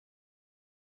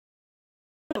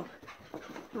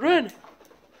Run!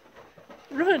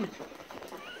 Run!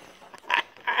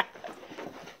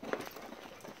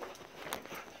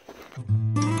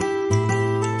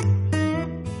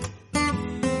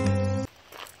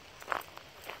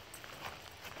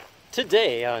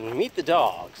 Today on Meet the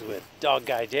Dogs with Dog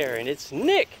Guy Darin, it's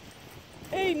Nick.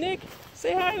 Hey Nick,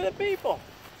 say hi to the people.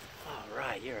 All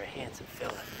right, you're a handsome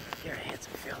fella. You're a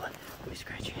handsome fella. Let me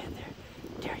scratch your head there.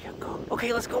 There you go.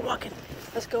 Okay, let's go walking.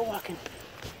 Let's go walking.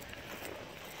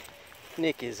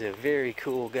 Nick is a very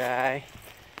cool guy.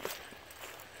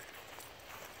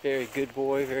 Very good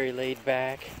boy, very laid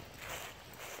back.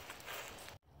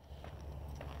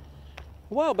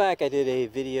 A while back I did a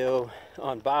video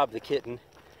on Bob the kitten.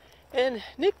 And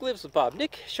Nick lives with Bob.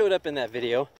 Nick showed up in that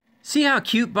video. See how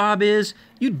cute Bob is?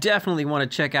 You definitely want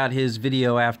to check out his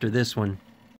video after this one.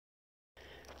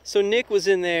 So Nick was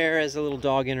in there as a little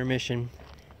dog intermission.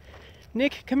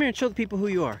 Nick, come here and show the people who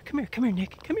you are. Come here,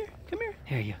 Nick. Come here, come here.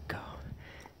 There you go.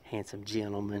 Handsome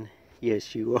gentleman.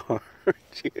 Yes, you are.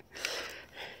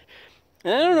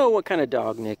 And I don't know what kind of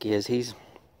dog Nick is. He's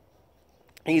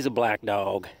a black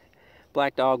dog.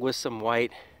 Black dog with some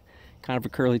white, kind of a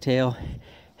curly tail.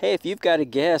 Hey, if you've got a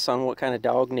guess on what kind of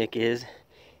dog Nick is,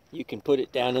 you can put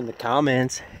it down in the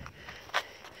comments.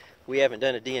 We haven't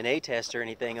done a DNA test or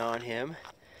anything on him,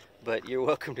 but you're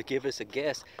welcome to give us a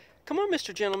guess. Come on,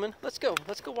 Mr. Gentleman, let's go.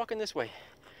 Let's go walking this way.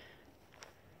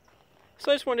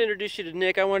 So I just wanted to introduce you to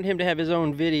Nick. I wanted him to have his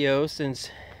own video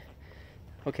since...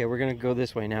 Okay, we're gonna go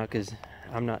this way now because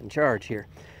I'm not in charge here.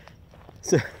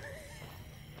 So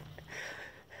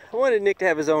I wanted Nick to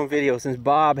have his own video since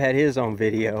Bob had his own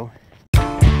video.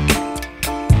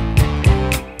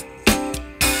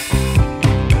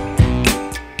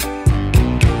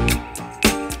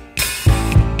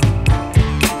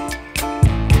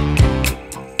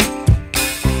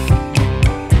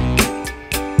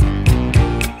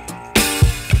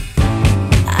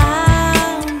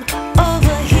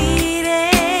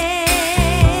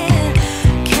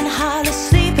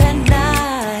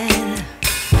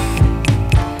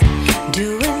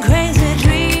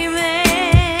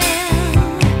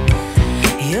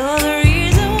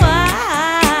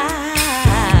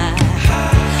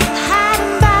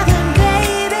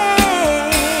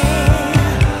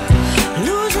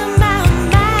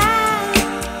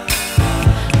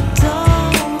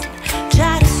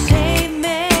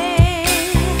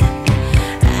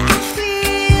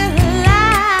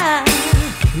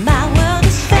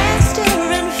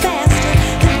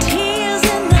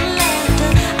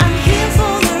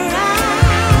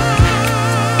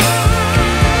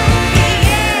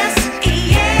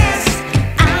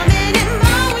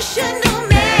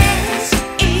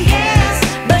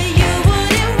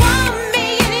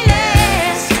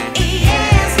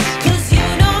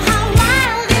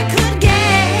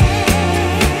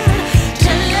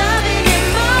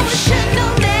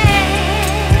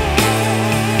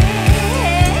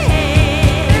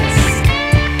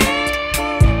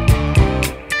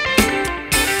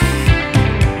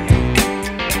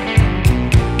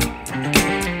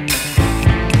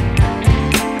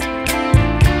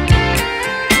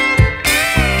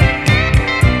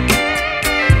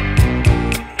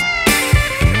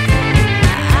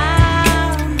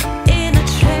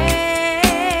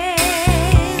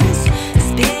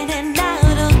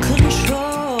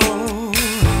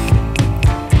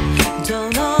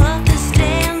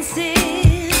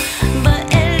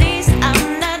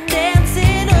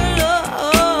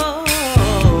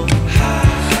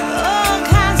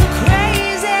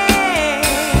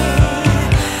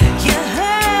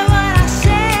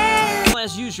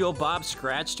 Bob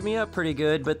scratched me up pretty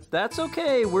good, but that's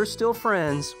okay, we're still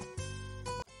friends.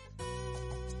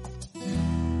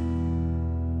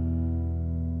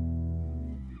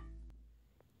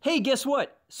 Hey, guess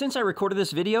what? Since I recorded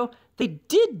this video, they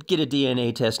did get a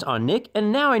DNA test on Nick,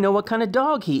 and now I know what kind of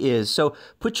dog he is. So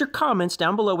put your comments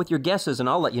down below with your guesses, and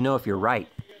I'll let you know if you're right.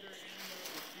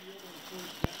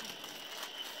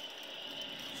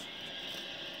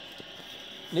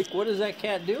 Nick, what is that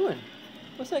cat doing?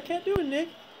 What's that cat doing, Nick?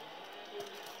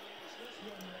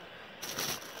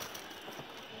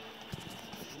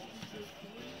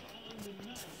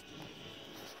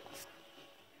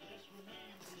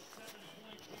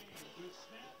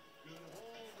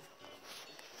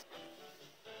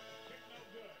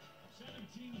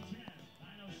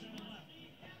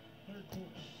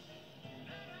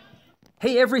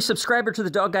 Hey, every subscriber to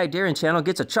the Dog Guy Darin channel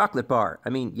gets a chocolate bar.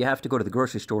 I mean, you have to go to the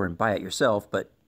grocery store and buy it yourself, but